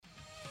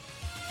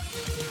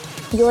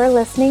You're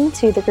listening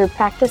to the Group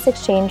Practice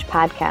Exchange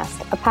podcast,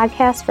 a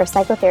podcast for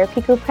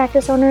psychotherapy group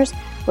practice owners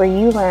where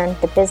you learn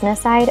the business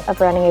side of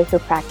running a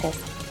group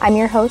practice. I'm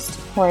your host,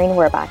 Maureen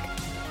Werbach.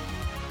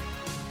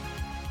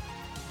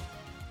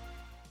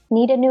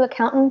 Need a new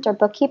accountant or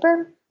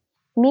bookkeeper?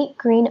 Meet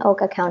Green Oak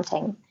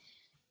Accounting.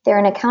 They're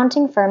an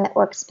accounting firm that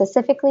works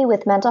specifically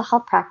with mental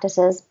health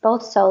practices,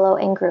 both solo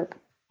and group.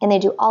 And they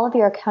do all of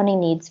your accounting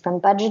needs from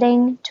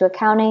budgeting to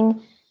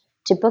accounting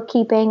to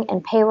bookkeeping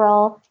and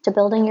payroll to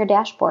building your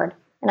dashboard.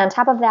 And on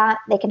top of that,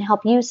 they can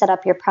help you set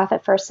up your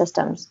Profit First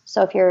systems.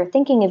 So if you're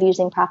thinking of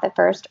using Profit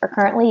First or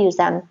currently use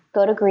them,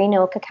 go to Green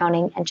Oak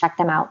Accounting and check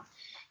them out.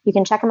 You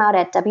can check them out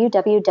at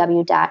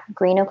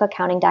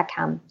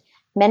www.greenoakaccounting.com.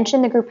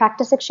 Mention the Group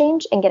Practice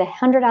Exchange and get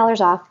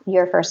 $100 off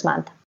your first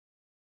month.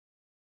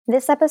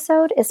 This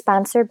episode is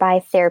sponsored by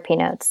Therapy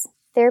Notes.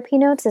 Therapy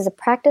Notes is a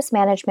practice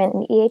management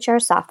and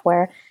EHR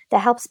software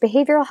that helps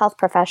behavioral health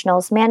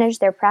professionals manage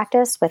their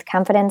practice with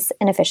confidence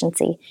and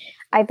efficiency.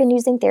 I've been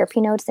using Therapy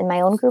Notes in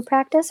my own group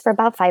practice for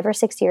about 5 or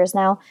 6 years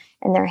now,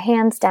 and they're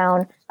hands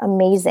down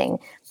amazing.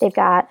 They've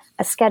got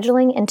a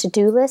scheduling and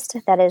to-do list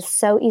that is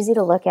so easy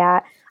to look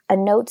at, a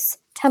notes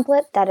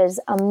template that is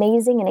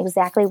amazing and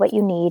exactly what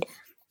you need,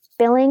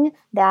 billing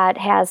that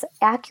has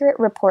accurate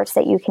reports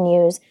that you can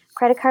use,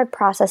 credit card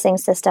processing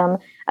system,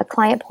 a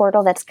client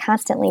portal that's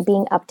constantly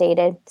being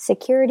updated,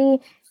 security,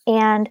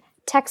 and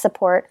tech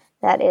support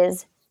that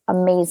is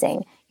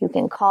amazing. You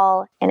can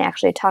call and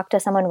actually talk to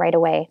someone right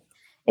away.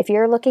 If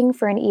you're looking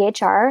for an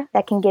EHR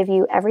that can give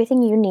you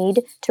everything you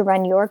need to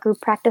run your group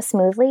practice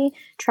smoothly,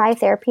 try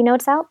Therapy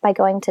Notes out by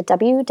going to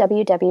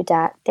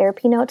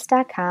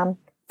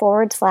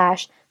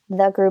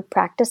www.therapynotes.com/the Group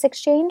Practice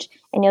Exchange,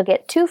 and you'll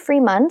get 2 free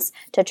months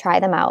to try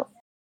them out.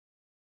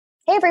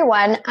 Hey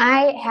everyone,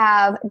 I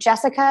have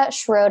Jessica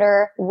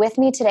Schroder with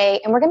me today,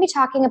 and we're going to be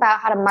talking about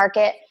how to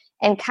market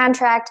and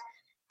contract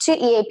to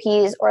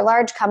EAPs or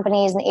large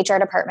companies and HR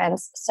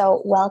departments.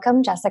 So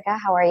welcome, Jessica.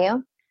 How are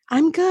you?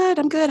 I'm good.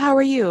 How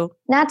are you?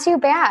 Not too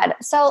bad.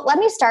 So let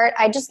me start.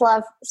 I just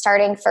love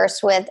starting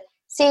first with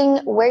seeing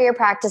where your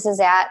practice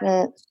is at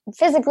and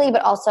physically,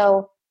 but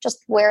also just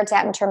where it's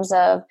at in terms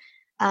of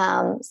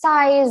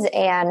size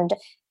and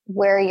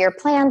where your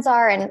plans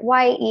are and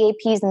why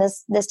EAPs and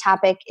this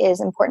topic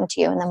is important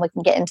to you. And then we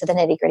can get into the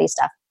nitty-gritty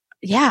stuff.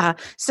 Yeah.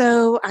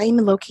 So I'm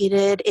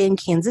located in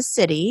Kansas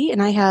City,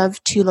 and I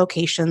have 2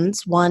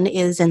 locations. One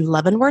is in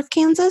Leavenworth,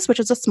 Kansas, which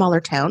is a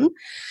smaller town.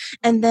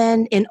 And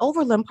then in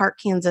Overland Park,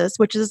 Kansas,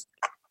 which is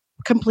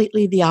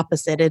completely the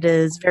opposite. It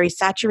is very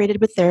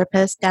saturated with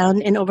therapists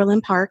down in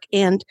Overland Park.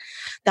 And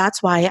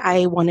that's why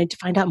I wanted to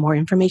find out more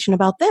information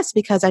about this,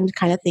 because I'm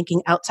kind of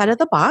thinking outside of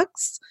the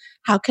box.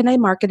 How can I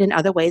market in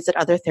other ways that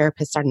other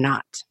therapists are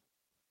not?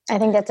 I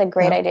think that's a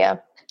great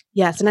idea.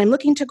 Yes, and I'm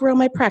looking to grow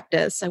my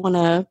practice. I want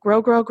to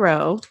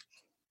grow.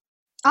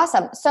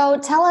 Awesome. So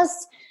tell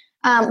us,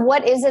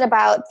 what is it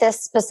about this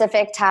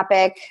specific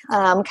topic,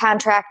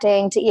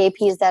 contracting to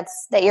EAPs,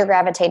 that you're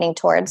gravitating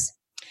towards?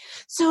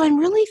 So I'm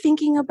really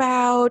thinking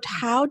about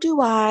how do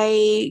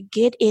I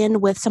get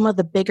in with some of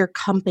the bigger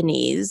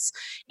companies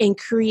and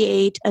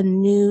create a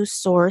new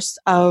source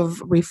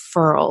of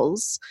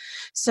referrals.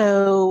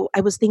 So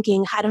I was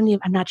thinking,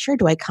 I'm not sure,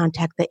 do I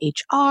contact the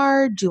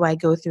HR? Do I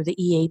go through the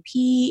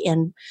EAP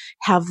and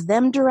have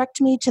them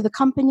direct me to the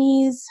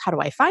companies? How do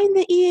I find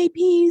the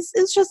EAPs?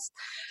 It's just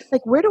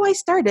like, where do I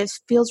start? It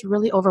feels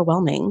really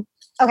overwhelming.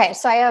 Okay,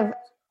 so I have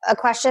a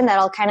question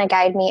that'll kind of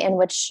guide me in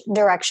which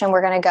direction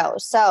we're going to go.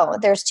 So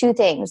there's 2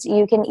 things.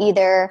 You can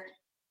either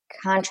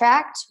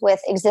contract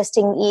with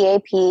existing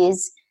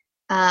EAPs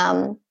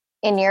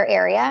in your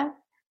area,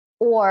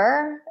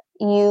 or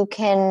you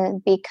can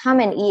become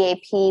an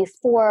EAP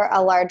for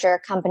a larger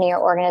company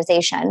or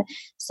organization.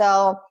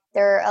 So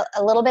they're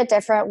a little bit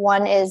different.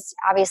 One is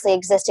obviously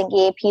existing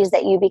EAPs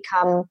that you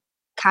become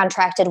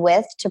contracted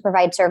with to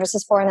provide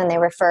services for, and then they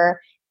refer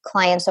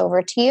clients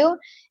over to you.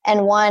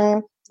 And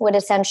one would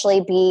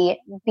essentially be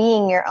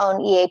being your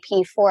own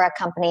EAP for a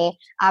company.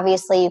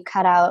 Obviously, you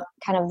cut out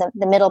kind of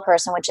the middle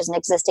person, which is an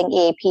existing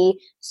EAP.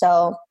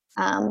 So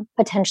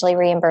potentially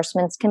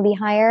reimbursements can be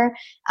higher,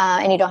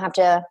 and you don't have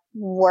to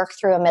work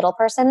through a middle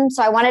person.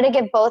 So I wanted to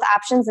give both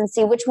options and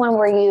see which one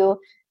were you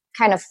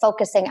kind of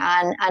focusing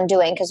on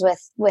doing. Because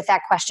with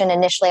that question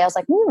initially, I was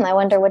like, I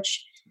wonder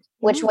which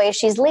way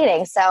she's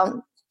leading.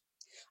 So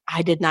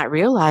I did not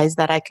realize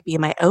that I could be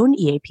my own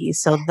EAP.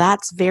 So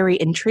that's very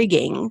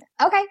intriguing.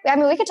 Okay. I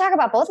mean, we could talk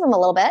about both of them a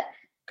little bit.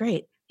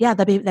 Great. Yeah,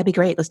 that'd be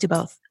great. Let's do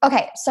both.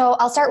 Okay. So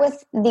I'll start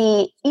with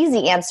the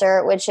easy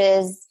answer, which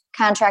is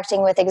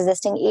contracting with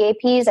existing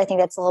EAPs. I think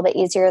that's a little bit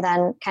easier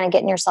than kind of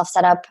getting yourself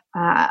set up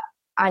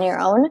on your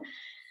own.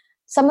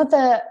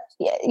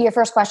 Your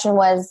first question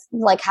was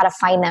like how to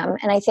find them.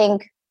 And I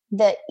think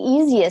the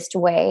easiest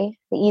way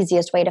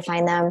to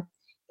find them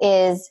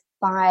is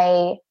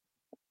by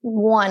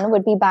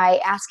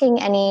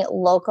asking any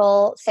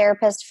local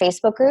therapist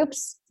Facebook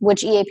groups,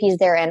 which EAPs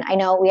they're in. I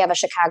know we have a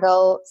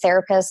Chicago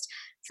therapist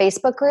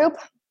Facebook group,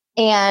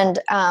 and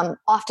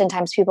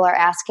oftentimes people are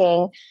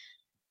asking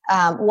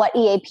what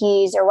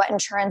EAPs or what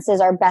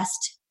insurances are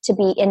best to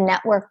be in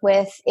network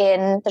with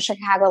in the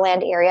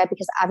Chicagoland area,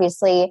 because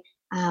obviously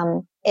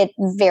it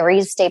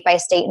varies state by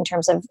state in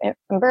terms of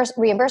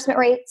reimbursement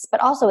rates,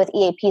 but also with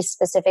EAPs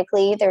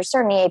specifically. There's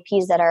certain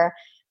EAPs that are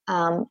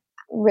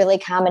really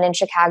common in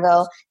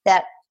Chicago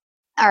that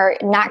are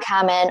not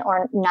common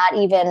or not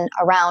even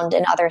around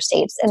in other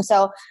states. And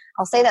so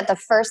I'll say that the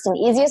first and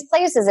easiest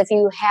place is if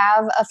you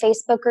have a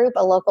Facebook group,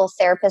 a local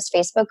therapist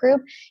Facebook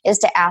group, is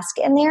to ask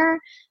in there,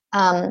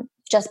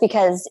 just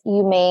because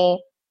you may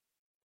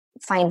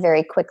find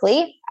very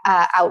quickly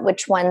out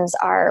which ones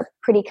are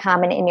pretty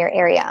common in your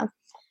area.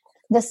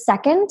 The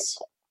second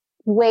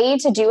way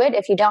to do it,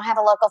 if you don't have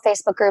a local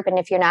Facebook group and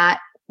if you're not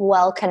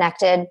well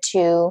connected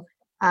to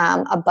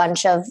a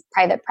bunch of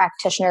private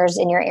practitioners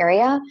in your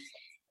area,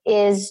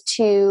 is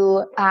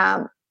to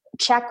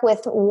check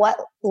with what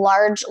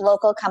large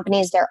local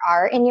companies there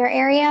are in your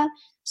area.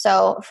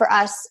 So for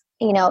us,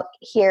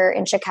 here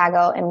in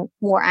Chicago and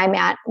where I'm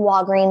at,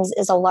 Walgreens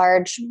is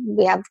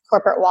we have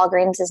corporate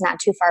Walgreens is not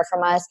too far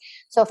from us.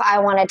 So if I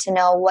wanted to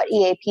know what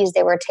EAPs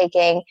they were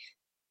taking,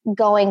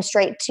 going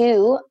straight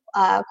to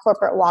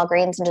corporate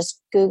Walgreens and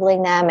just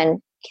Googling them, and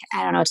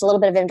I don't know, it's a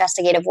little bit of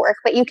investigative work,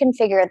 but you can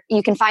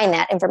find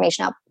that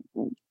information out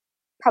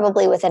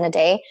probably within a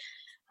day.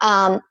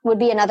 Would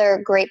be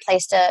another great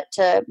place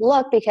to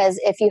look, because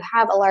if you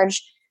have a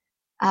large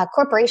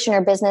corporation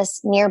or business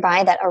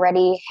nearby that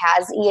already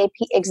has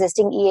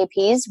existing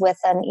EAPs with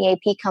an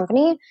EAP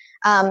company,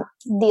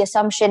 the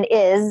assumption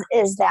is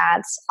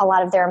that a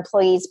lot of their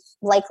employees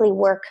likely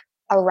work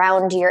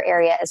around your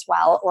area as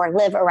well, or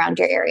live around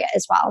your area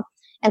as well.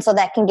 And so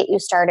that can get you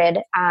started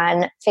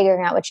on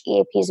figuring out which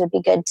EAPs would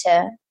be good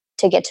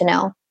to get to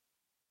know.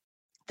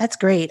 That's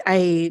great.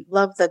 I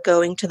love the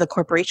going to the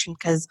corporation,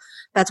 because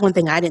that's one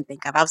thing I didn't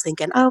think of. I was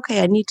thinking,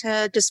 okay, I need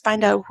to just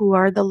find out who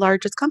are the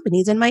largest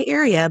companies in my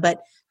area,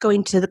 but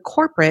going to the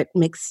corporate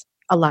makes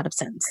a lot of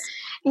sense.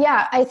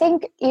 Yeah, I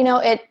think,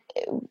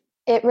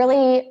 it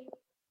really,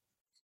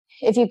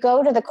 if you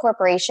go to the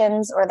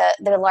corporations or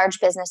the large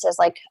businesses,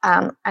 like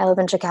I live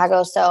in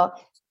Chicago, so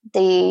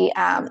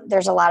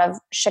there's a lot of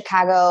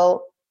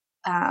Chicago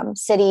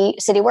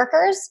city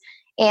workers,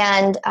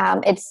 and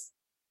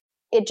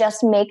it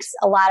just makes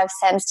a lot of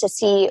sense to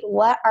see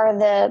what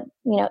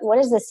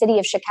is the city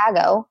of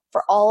Chicago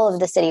for all of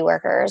the city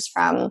workers,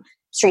 from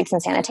streets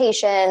and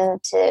sanitation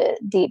to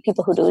the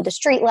people who do the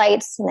street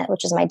lights,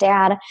 which is my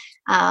dad,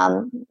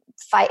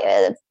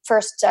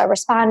 first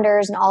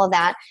responders and all of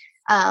that.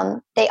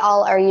 They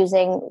all are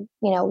using,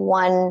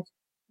 one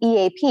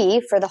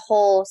EAP for the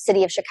whole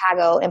city of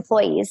Chicago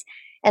employees.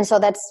 And so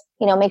that's,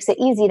 makes it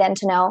easy then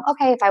to know,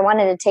 okay, if I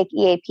wanted to take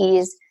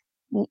EAPs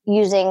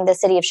using the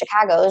city of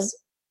Chicago's,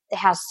 it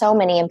has so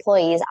many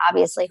employees,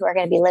 obviously, who are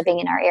going to be living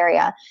in our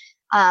area,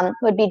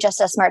 would be just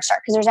a smart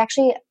start. Because there's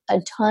actually a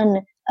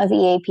ton of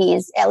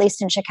EAPs, at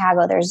least in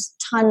Chicago. There's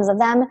tons of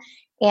them.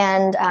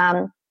 And,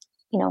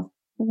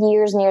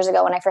 years and years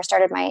ago, when I first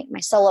started my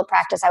solo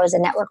practice, I was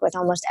in network with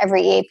almost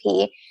every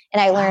EAP.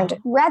 And I learned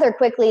rather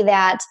quickly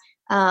that,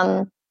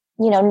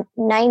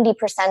 90%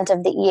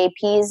 of the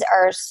EAPs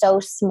are so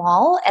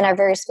small and are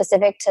very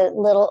specific to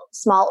little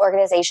small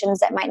organizations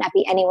that might not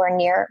be anywhere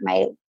near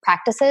my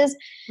practices,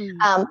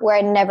 where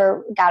I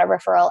never got a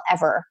referral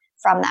ever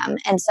from them.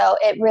 And so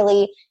it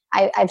really,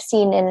 I've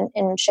seen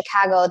in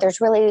Chicago,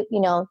 there's really,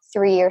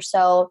 3 or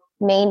so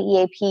main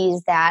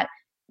EAPs that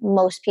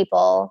most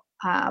people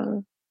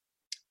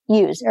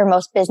use, or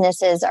most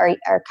businesses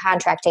are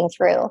contracting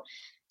through.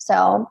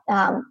 So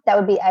I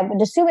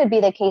would assume it'd be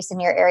the case in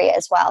your area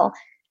as well.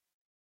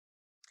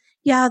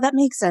 Yeah, that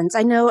makes sense.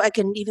 I know I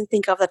can even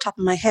think off the top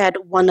of my head,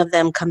 one of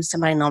them comes to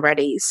mind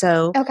already.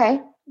 So,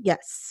 okay.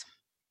 Yes.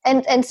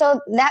 And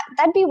so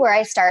that'd be where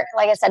I start.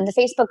 Like I said, the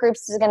Facebook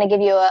groups is going to give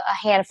you a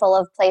handful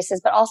of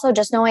places, but also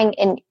just knowing,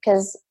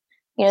 because,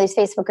 these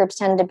Facebook groups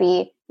tend to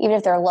be, even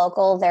if they're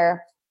local,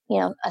 they're,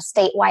 a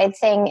statewide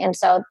thing. And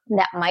so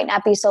that might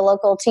not be so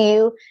local to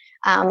you.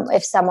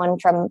 If someone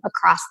from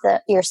across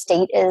your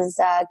state is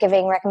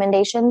giving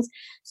recommendations.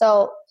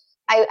 So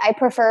I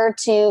prefer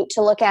to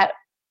look at,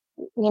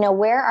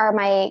 where are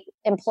my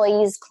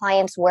employees,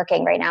 clients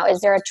working right now?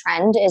 Is there a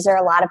trend? Is there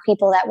a lot of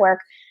people that work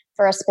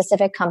for a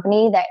specific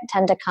company that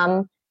tend to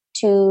come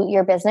to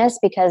your business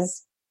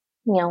because,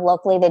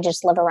 locally they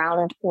just live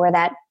around where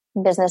that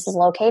business is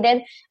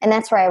located? And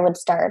that's where I would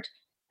start.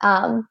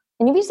 And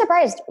you'd be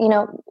surprised,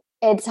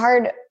 it's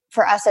hard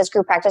for us as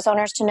group practice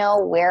owners to know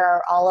where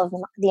are all of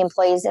the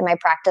employees in my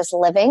practice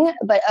living,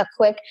 but a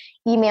quick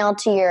email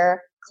to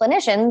your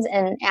clinicians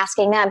and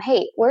asking them,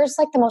 hey, where's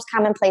like the most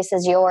common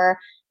places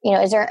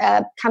is there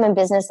a common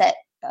business that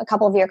a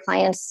couple of your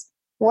clients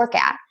work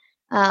at?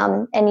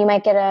 And you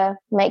might get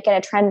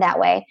a trend that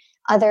way.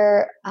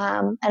 Another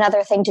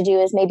thing to do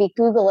is maybe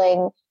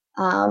Googling,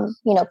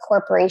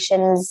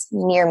 corporations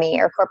near me,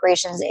 or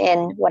corporations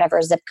in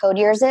whatever zip code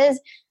yours is.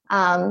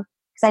 Because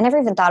I never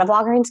even thought of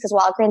Walgreens, because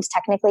Walgreens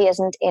technically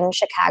isn't in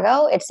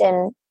Chicago. It's in,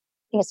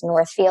 I think it's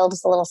Northfield,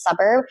 it's a little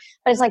suburb,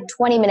 but it's like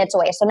 20 minutes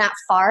away. So not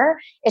far.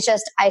 It's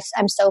just,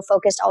 I'm so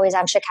focused always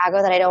on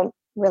Chicago that I don't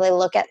really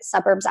look at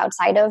suburbs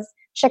outside of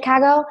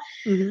Chicago.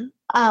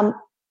 Mm-hmm.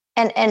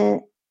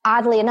 And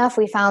oddly enough,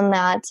 we found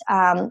that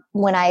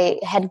when I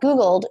had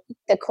Googled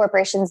the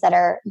corporations that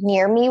are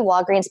near me,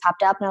 Walgreens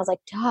popped up, and I was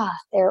like, duh,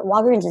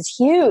 Walgreens is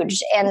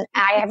huge. And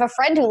I have a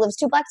friend who lives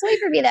 2 blocks away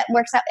from me that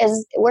works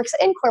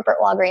in corporate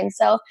Walgreens.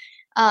 So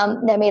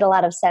that made a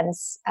lot of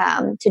sense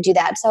to do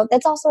that. So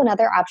that's also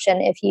another option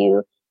if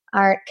you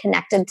aren't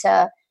connected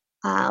to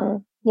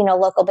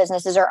local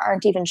businesses or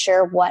aren't even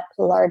sure what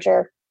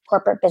larger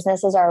corporate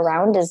businesses are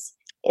around, is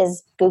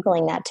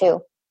Googling that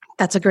too.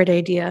 That's a great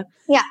idea.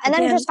 Yeah. And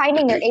then just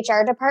finding their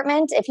HR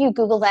department. If you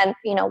Google then,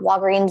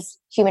 Walgreens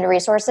Human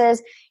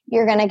Resources,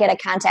 you're going to get a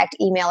contact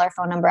email or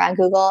phone number on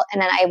Google.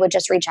 And then I would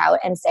just reach out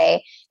and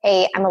say,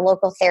 hey, I'm a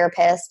local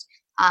therapist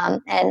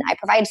and I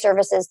provide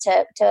services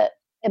to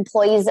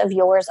employees of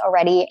yours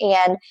already,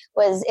 and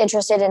was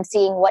interested in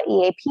seeing what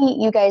EAP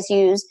you guys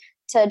use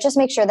to just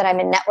make sure that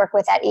I'm in network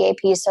with that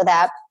EAP so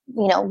that,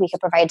 we could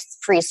provide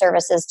free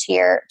services to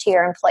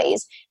your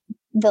employees.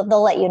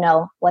 They'll let you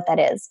know what that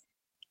is.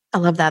 I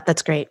love that.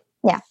 That's great.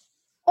 Yeah.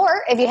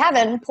 Or if you have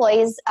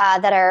employees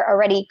that are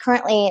already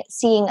currently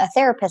seeing a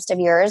therapist of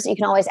yours, you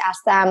can always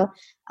ask them,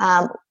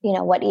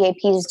 what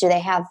EAPs do they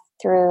have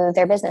through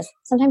their business?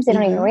 Sometimes they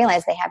don't even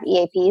realize they have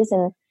EAPs,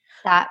 and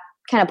that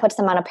kind of puts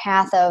them on a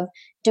path of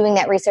doing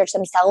that research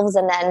themselves,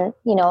 and then,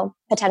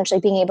 potentially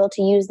being able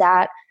to use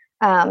that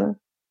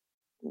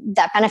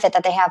that benefit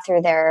that they have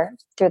through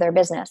their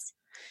business.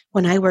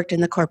 When I worked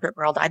in the corporate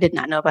world, I did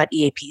not know about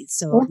EAPs.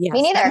 So yes,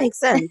 me neither. That makes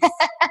sense.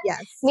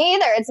 Yes. Me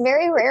either. It's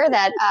very rare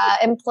that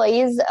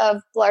employees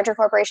of larger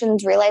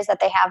corporations realize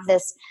that they have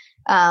this,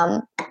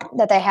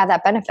 that they have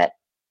that benefit.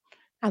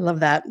 I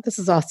love that. This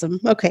is awesome.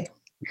 Okay.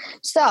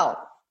 So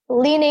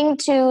leaning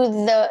to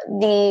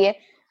the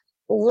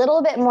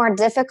little bit more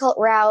difficult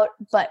route,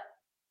 but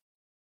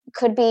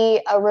could be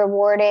a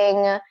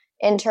rewarding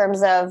in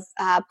terms of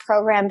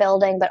program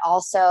building, but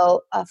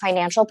also a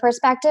financial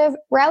perspective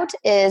route,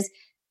 is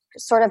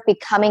sort of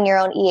becoming your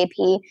own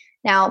EAP.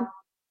 Now,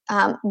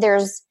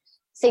 there's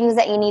things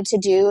that you need to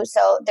do.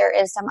 So there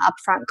is some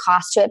upfront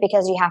cost to it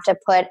because you have to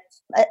put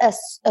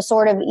a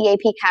sort of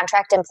EAP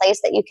contract in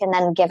place that you can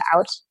then give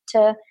out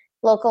to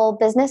local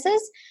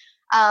businesses.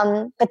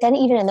 But then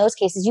even in those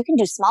cases, you can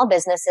do small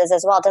businesses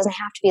as well. It doesn't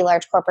have to be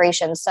large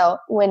corporations. So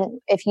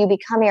if you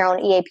become your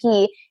own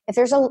EAP, if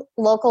there's a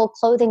local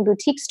clothing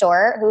boutique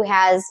store who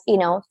has,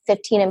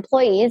 15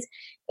 employees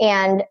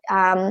and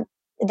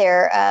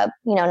they're,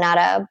 not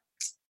a,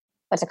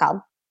 what's it called?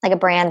 Like a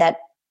brand that,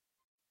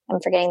 I'm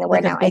forgetting the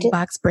word now. Like a big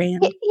box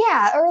brand.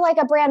 Yeah. Or like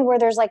a brand where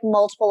there's like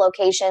multiple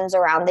locations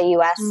around the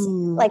US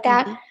like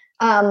that.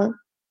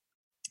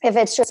 If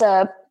it's just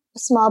a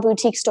small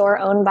boutique store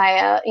owned by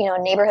a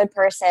neighborhood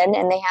person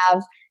and they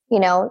have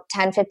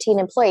 10, 15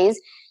 employees,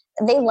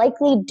 they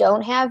likely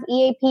don't have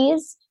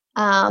EAPs.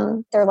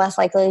 They're less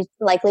likely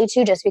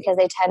to, just because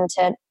they tend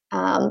to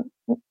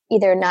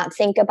either not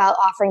think about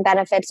offering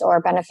benefits, or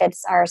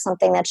benefits are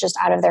something that's just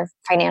out of their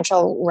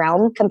financial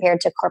realm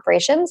compared to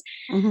corporations.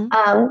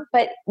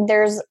 But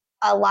there's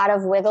a lot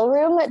of wiggle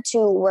room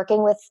to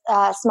working with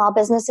small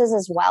businesses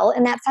as well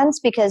in that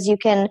sense, because you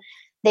can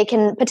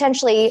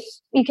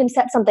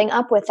set something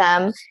up with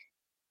them.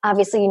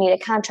 Obviously you need a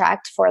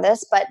contract for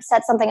this, but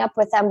set something up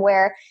with them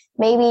where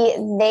maybe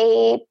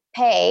they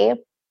pay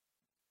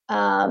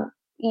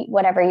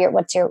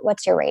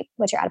what's your rate?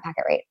 What's your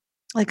out-of-pocket rate?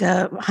 Like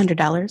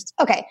 $100.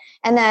 Okay.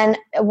 And then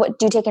do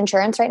you take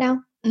insurance right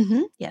now?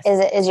 Yes.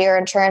 Is your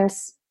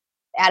insurance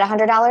at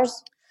 $100,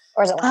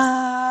 or is it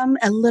less?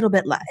 A little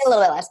bit less. A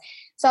little bit less.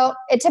 So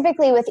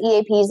typically with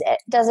EAPs, it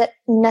doesn't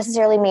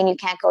necessarily mean you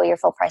can't go your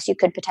full price. You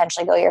could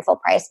potentially go your full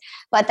price,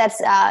 but that's,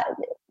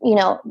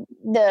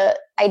 the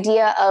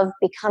idea of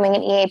becoming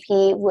an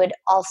EAP would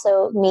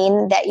also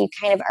mean that you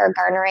kind of are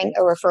garnering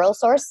a referral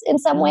source in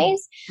some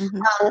ways.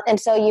 And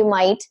so you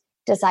might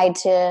decide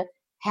to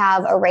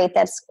have a rate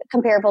that's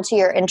comparable to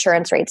your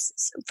insurance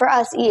rates. For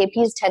us,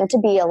 EAPs tend to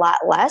be a lot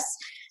less.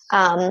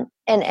 And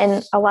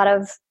a lot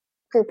of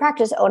group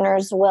practice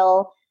owners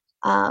will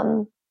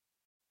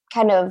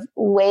kind of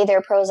weigh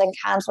their pros and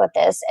cons with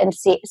this and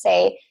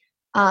say,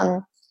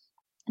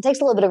 it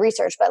takes a little bit of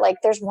research, but like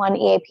there's one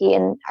EAP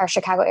in our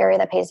Chicago area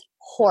that pays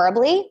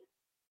horribly.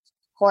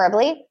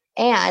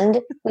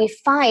 And we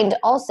find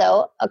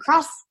also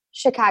across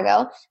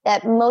Chicago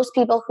that most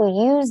people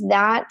who use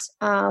that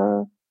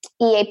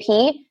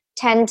EAP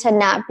tend to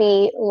not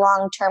be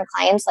long-term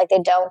clients. Like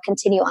they don't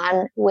continue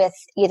on with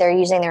either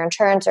using their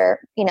insurance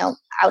or,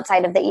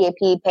 outside of the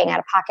EAP paying out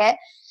of pocket.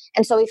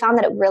 And so we found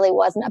that it really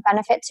wasn't a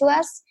benefit to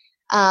us.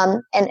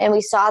 And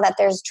we saw that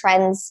there's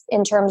trends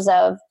in terms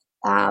of,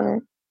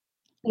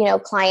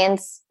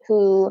 clients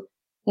who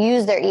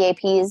use their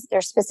EAPs, their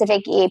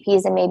specific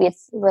EAPs, and maybe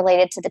it's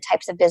related to the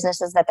types of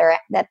businesses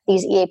that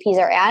these EAPs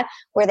are at,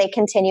 where they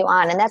continue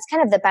on. And that's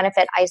kind of the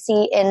benefit I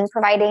see in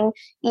providing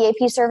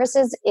EAP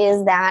services,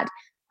 is that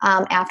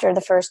after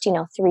the first,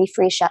 3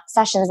 free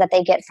sessions that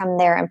they get from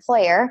their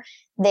employer,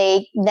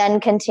 they then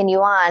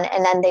continue on,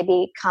 and then they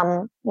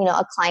become,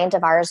 a client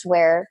of ours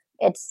where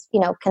it's,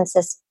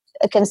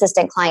 a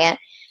consistent client.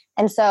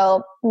 And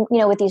so,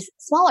 with these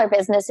smaller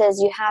businesses,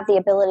 you have the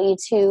ability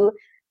to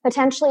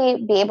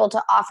potentially be able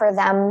to offer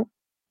them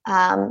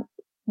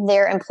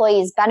their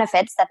employees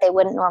benefits that they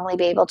wouldn't normally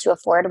be able to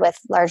afford with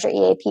larger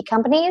EAP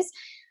companies.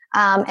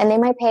 And they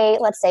might pay,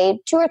 let's say,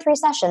 2 or 3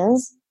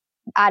 sessions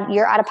at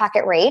your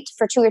out-of-pocket rate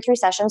for 2 or 3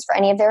 sessions for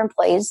any of their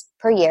employees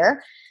per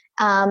year.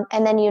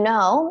 And then,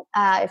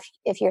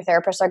 if your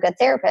therapists are good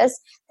therapists,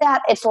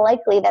 that it's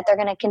likely that they're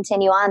going to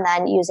continue on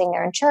then using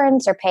their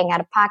insurance or paying out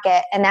of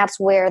pocket. And that's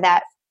where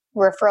that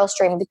referral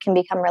stream can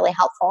become really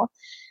helpful.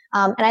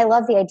 And I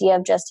love the idea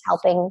of just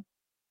helping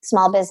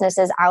small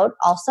businesses out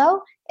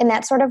also in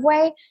that sort of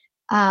way.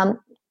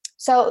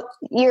 So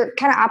your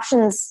kind of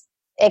options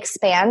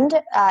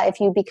expand if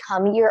you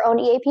become your own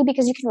EAP,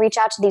 because you can reach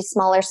out to these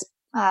smaller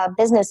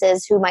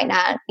businesses who might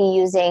not be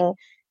using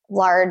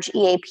large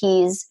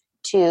EAPs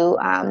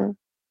to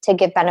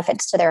give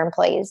benefits to their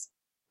employees.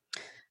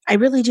 I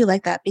really do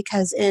like that,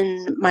 because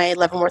in my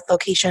Leavenworth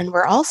location,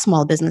 we're all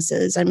small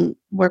businesses. I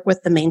work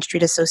with the Main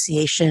Street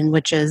Association,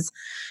 which is,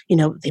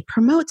 they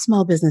promote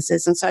small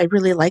businesses. And so I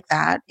really like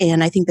that.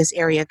 And I think this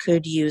area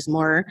could use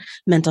more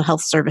mental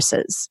health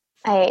services.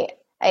 I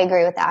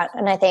agree with that.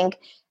 And I think,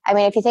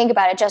 if you think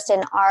about it, just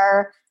in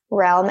our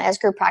realm as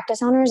group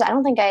practice owners, I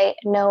don't think I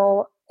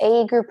know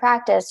a group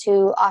practice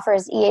who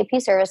offers EAP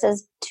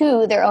services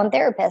to their own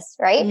therapists,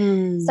 right?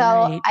 So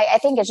right. I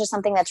think it's just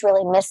something that's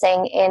really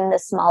missing in the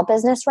small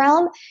business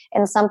realm,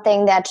 and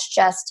something that's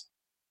just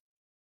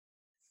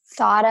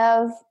thought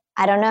of.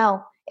 I don't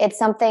know. It's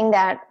something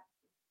that,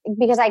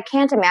 because I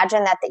can't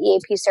imagine that the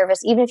EAP service,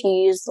 even if you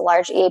use the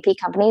large EAP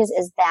companies,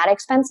 is that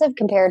expensive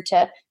compared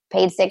to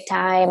paid sick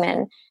time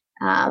and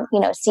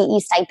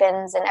CE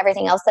stipends and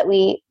everything else that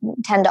we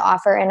tend to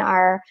offer in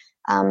our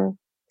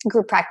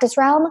group practice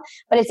realm.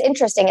 But it's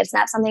interesting. It's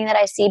not something that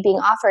I see being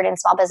offered in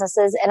small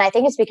businesses. And I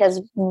think it's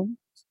because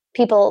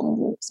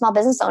small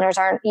business owners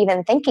aren't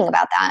even thinking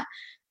about that.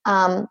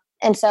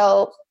 And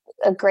so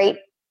a great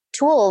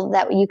tool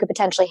that you could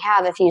potentially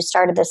have if you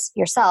started this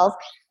yourself.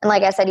 And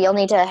like I said, you'll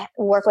need to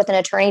work with an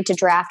attorney to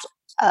draft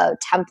a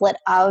template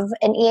of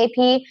an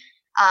EAP.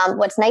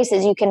 What's nice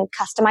is you can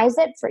customize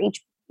it for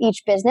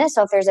each business.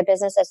 So if there's a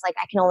business that's like,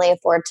 I can only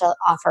afford to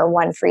offer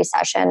 1 free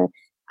session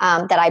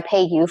that I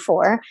pay you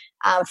for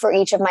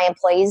each of my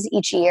employees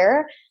each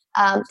year,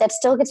 that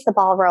still gets the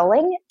ball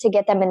rolling to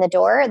get them in the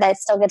door. That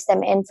still gets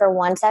them in for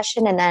 1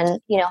 session. And then,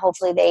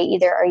 hopefully they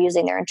either are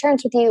using their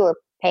insurance with you or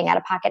paying out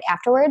of pocket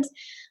afterwards.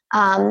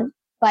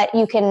 But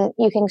you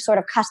can sort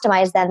of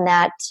customize then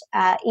that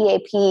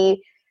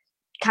EAP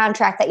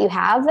contract that you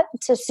have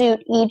to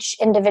suit each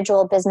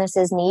individual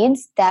business's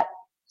needs. That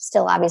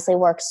still obviously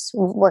works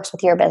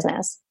with your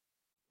business.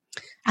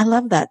 I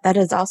love that. That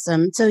is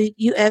awesome. So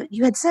you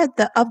had said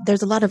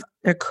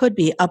there could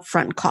be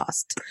upfront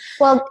cost.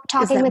 Well,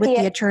 talking with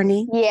the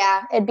attorney?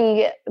 Yeah, it'd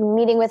be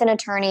meeting with an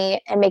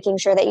attorney and making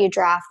sure that you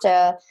draft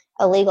a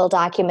legal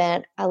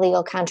document, a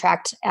legal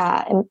contract,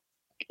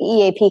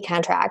 EAP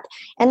contract,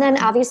 and then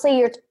obviously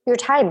your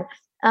time.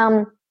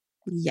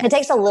 Yes. It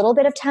takes a little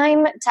bit of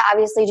time to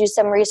obviously do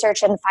some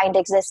research and find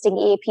existing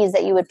EAPs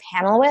that you would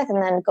panel with,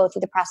 and then go through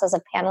the process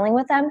of paneling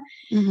with them.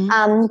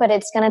 Mm-hmm. But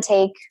it's going to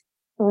take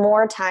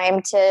more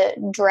time to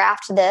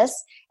draft this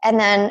and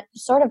then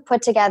sort of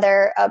put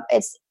together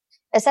it's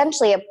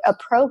essentially a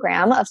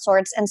program of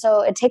sorts. And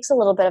so it takes a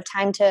little bit of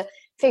time to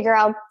figure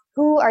out,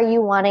 who are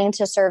you wanting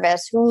to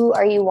service? Who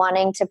are you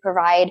wanting to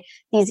provide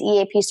these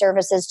EAP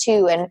services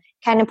to? And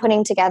kind of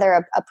putting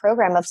together a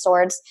program of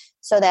sorts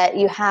so that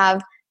you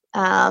have,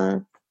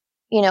 a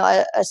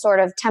sort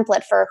of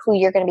template for who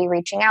you're going to be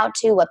reaching out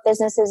to, what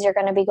businesses you're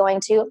going to be going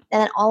to.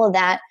 And then all of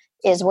that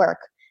is work.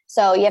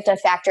 So you have to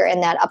factor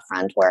in that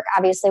upfront work.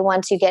 Obviously,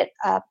 once you get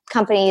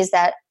companies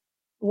that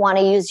want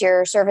to use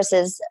your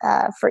services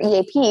for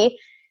EAP,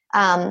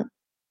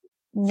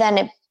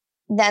 then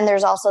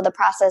there's also the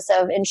process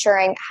of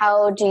ensuring,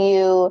 how do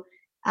you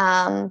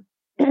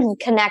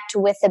connect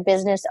with the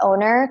business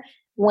owner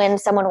when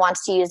someone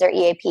wants to use their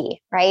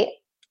EAP, right?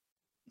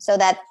 So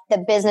that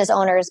the business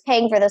owner is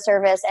paying for the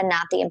service and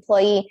not the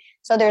employee.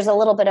 So there's a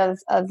little bit of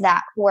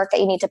that work that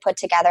you need to put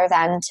together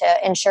then to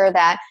ensure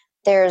that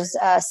there's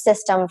a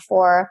system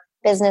for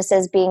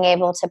businesses being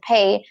able to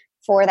pay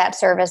for that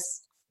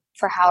service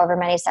for however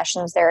many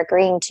sessions they're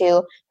agreeing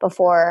to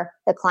before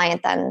the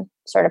client then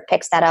sort of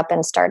picks that up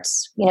and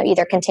starts,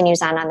 either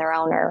continues on their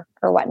own or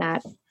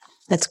whatnot.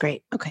 That's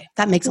great. Okay.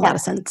 That makes a lot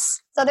of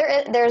sense. So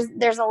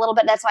there's a little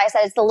bit, that's why I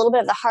said it's a little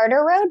bit of the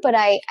harder road, but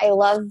I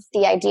love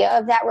the idea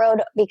of that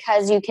road,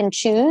 because you can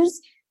choose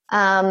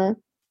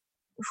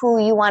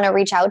who you want to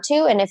reach out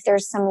to. And if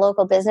there's some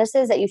local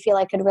businesses that you feel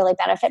like could really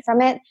benefit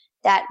from it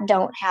that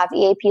don't have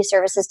EAP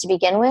services to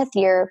begin with,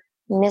 you're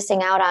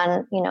missing out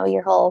on,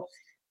 your whole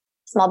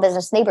small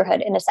business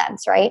neighborhood in a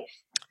sense, right?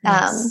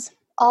 Yes.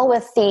 All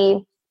with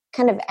the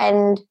kind of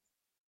end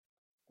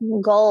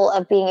goal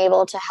of being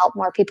able to help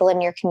more people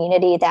in your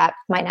community that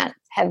might not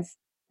have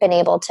been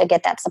able to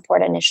get that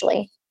support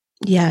initially.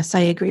 Yes,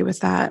 I agree with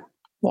that.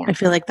 Yeah. I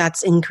feel like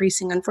that's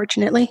increasing,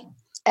 unfortunately.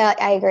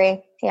 I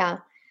agree. Yeah.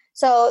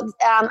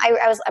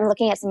 I'm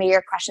looking at some of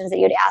your questions that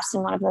you'd asked,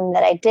 and one of them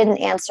that I didn't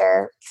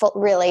answer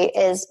really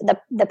is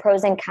the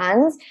pros and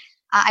cons.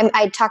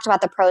 I talked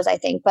about the pros, I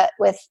think, but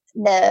with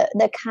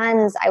the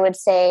cons, I would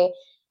say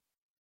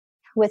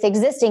with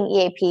existing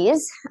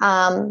EAPs,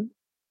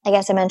 I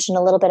guess I mentioned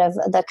a little bit of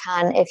the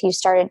con. If you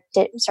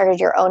started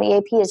your own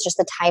EAP, is just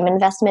the time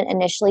investment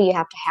initially. You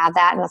have to have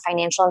that, and the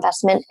financial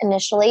investment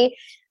initially.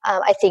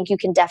 I think you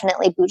can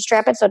definitely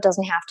bootstrap it, so it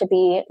doesn't have to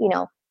be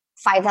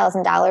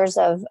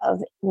 $5,000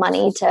 of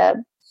money to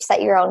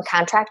set your own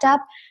contract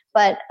up.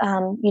 But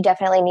you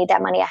definitely need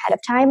that money ahead of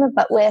time.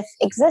 But with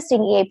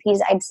existing EAPs,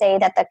 I'd say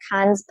that the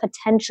cons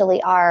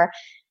potentially are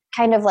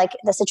kind of like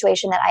the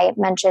situation that I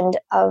mentioned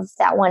of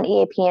that one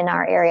EAP in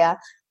our area,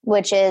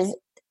 which is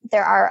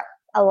there are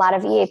a lot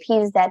of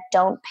EAPs that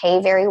don't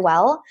pay very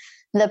well.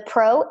 The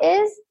pro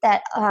is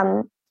that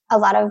a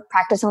lot of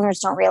practice owners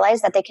don't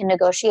realize that they can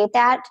negotiate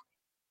that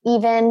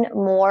even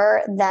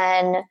more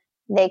than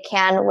they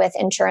can with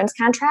insurance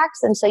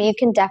contracts. And so you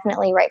can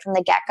definitely right from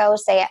the get-go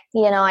say,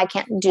 I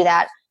can't do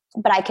that,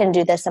 but I can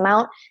do this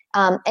amount.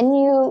 And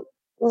you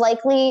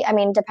likely,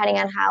 depending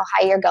on how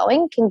high you're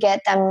going, can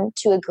get them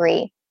to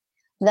agree.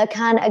 The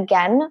con,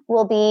 again,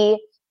 will be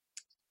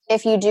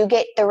if you do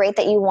get the rate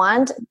that you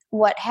want,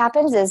 what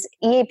happens is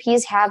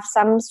EAPs have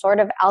some sort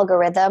of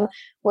algorithm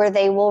where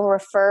they will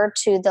refer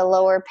to the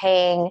lower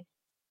paying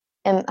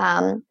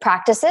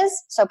practices.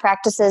 So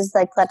practices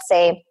like, let's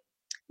say,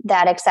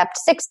 that accept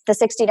the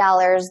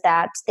 $60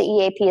 that the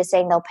EAP is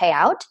saying they'll pay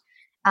out.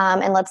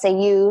 And let's say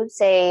you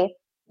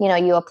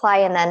apply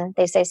and then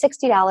they say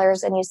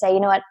 $60 and you say, you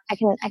know what, I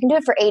can do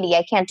it for 80.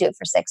 I can't do it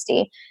for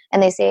 60.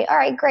 And they say, all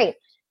right, great.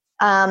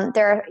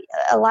 There are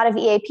a lot of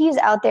EAPs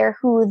out there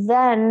who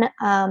then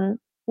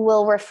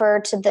will refer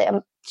to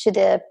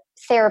the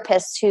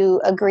therapists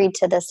who agreed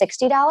to the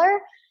 $60.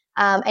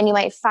 And you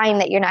might find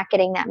that you're not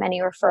getting that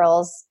many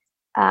referrals,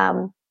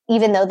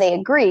 even though they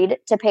agreed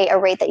to pay a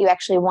rate that you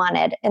actually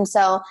wanted. And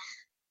so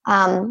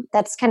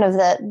that's kind of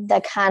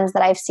the cons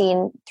that I've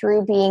seen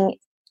through being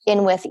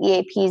in with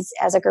EAPs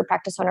as a group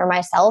practice owner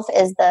myself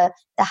is the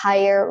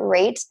higher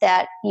rate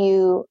that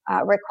you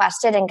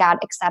requested and got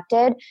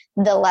accepted,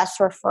 the less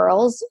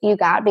referrals you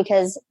got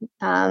because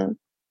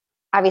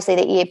obviously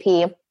the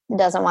EAP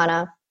doesn't want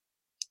to,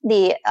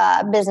 the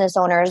business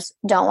owners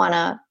don't want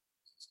to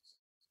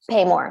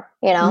pay more,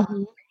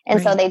 Mm-hmm. And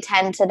Right. so they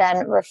tend to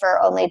then refer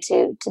only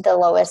to the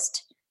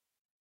lowest,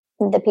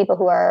 the people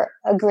who are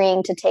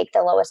agreeing to take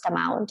the lowest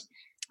amount,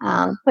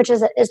 which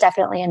is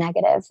definitely a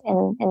negative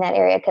in that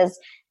area. Because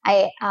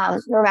I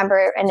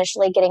remember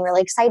initially getting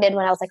really excited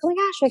when I was like, oh my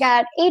gosh, we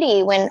got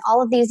 80 when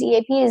all of these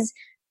EAPs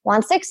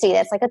want 60.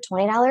 That's like a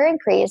 $20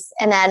 increase.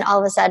 And then all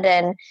of a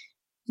sudden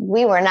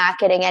we were not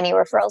getting any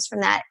referrals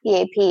from that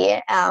EAP.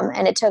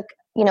 And it took,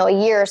 a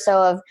year or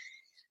so of,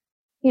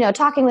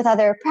 talking with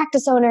other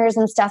practice owners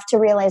and stuff to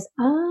realize,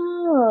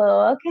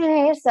 oh,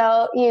 okay.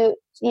 So you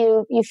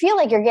feel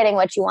like you're getting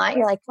what you want.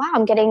 You're like, wow,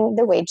 I'm getting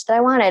the wage that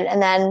I wanted.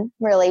 And then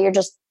really you're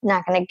just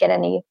not going to get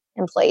any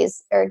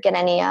employees or get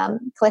any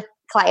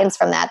clients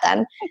from that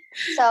then.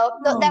 So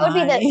that would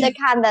be the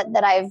con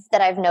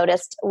that I've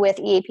noticed with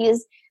EAPs.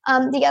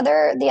 The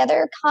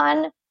other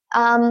con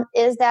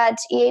is that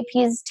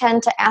EAPs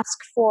tend to ask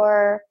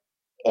for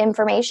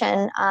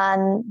information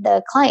on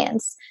the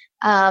clients.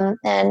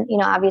 And,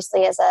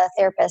 obviously as a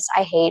therapist,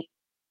 I hate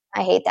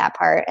that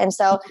part. And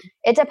so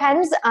it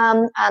depends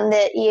on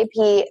the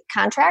EAP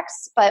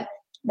contracts, but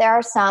there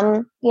are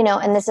some,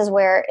 and this is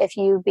where if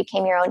you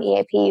became your own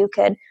EAP, you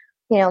could,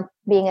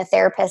 being a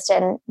therapist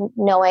and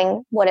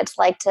knowing what it's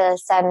like to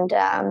send,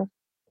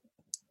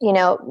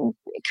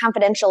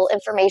 confidential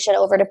information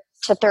over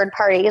to third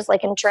parties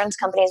like insurance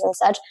companies and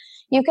such,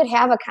 you could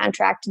have a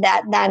contract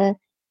that then,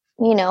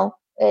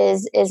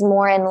 is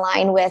more in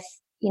line with,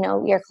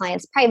 your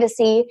client's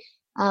privacy.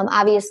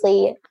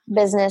 Obviously,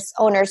 business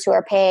owners who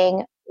are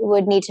paying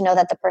would need to know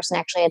that the person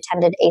actually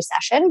attended a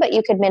session, but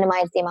you could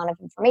minimize the amount of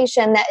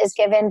information that is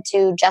given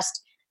to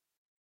just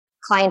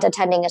client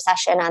attending a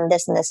session on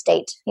this and this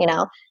date,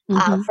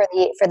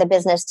 for the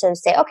business to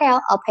say, okay,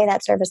 I'll pay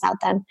that service out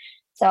then.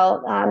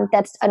 So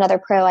that's another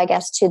pro, I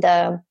guess, to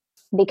the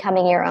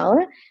becoming your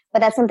own.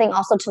 But that's something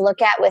also to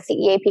look at with the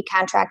EAP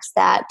contracts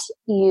that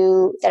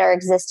are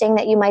existing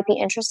that you might be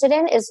interested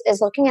in is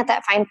looking at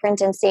that fine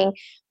print and seeing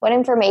what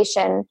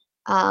information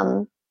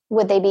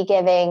would they be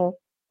giving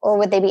or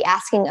would they be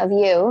asking of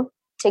you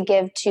to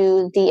give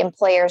to the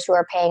employers who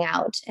are paying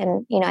out.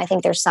 And, I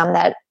think there's some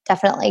that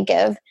definitely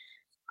give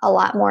a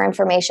lot more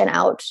information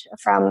out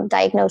from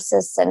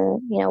diagnosis and,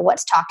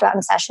 what's talked about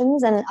in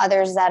sessions, and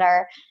others that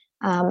are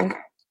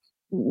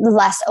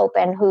less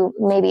open who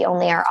maybe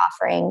only are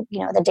offering,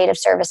 the date of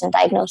service and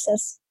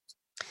diagnosis.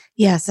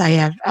 Yes, I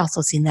have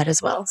also seen that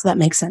as well. So that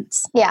makes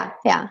sense. Yeah.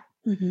 Yeah.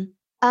 Mm-hmm.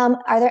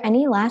 Are there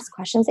any last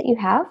questions that you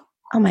have?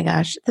 Oh my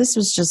gosh, this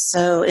was just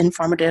so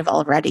informative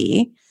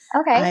already.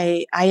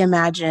 Okay. I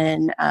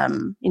imagine,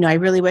 I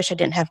really wish I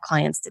didn't have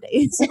clients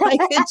today, so I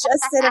could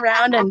just sit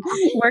around and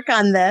work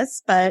on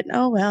this. But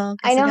oh well,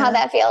 I guess I know how gotta.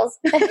 that feels.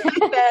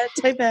 I bet.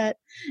 I bet.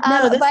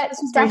 No, this But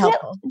was very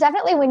helpful.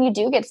 definitely when you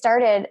do get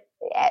started,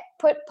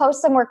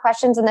 post some more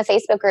questions in the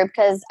Facebook group,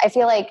 because I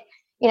feel like,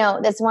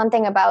 that's one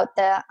thing about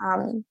the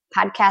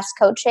podcast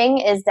coaching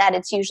is that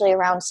it's usually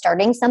around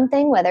starting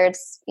something, whether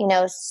it's,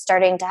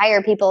 starting to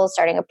hire people,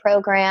 starting a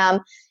program.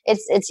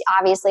 It's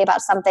obviously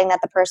about something that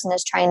the person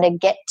is trying to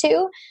get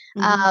to.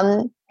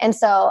 And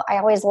so I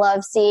always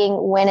love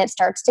seeing when it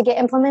starts to get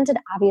implemented.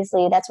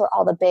 Obviously, that's where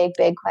all the big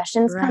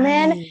questions come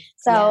in. Right.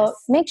 So Yes.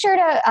 make sure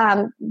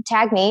to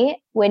tag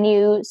me when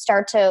you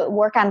start to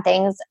work on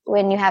things,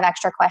 when you have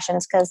extra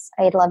questions, because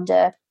I'd love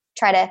to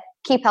try to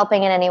keep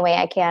helping in any way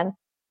I can.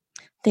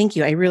 Thank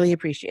you. I really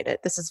appreciate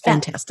it. This is Yeah.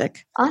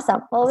 fantastic.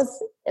 Awesome. Well,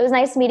 it was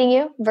nice meeting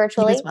you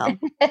virtually. You as well.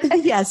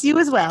 Yes, you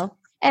as well.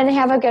 And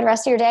have a good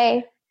rest of your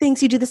day.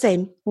 Thanks. You do the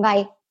same.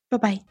 Bye.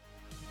 Bye-bye.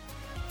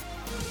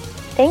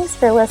 Thanks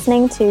for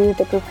listening to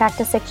the Group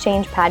Practice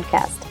Exchange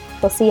podcast.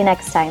 We'll see you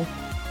next time.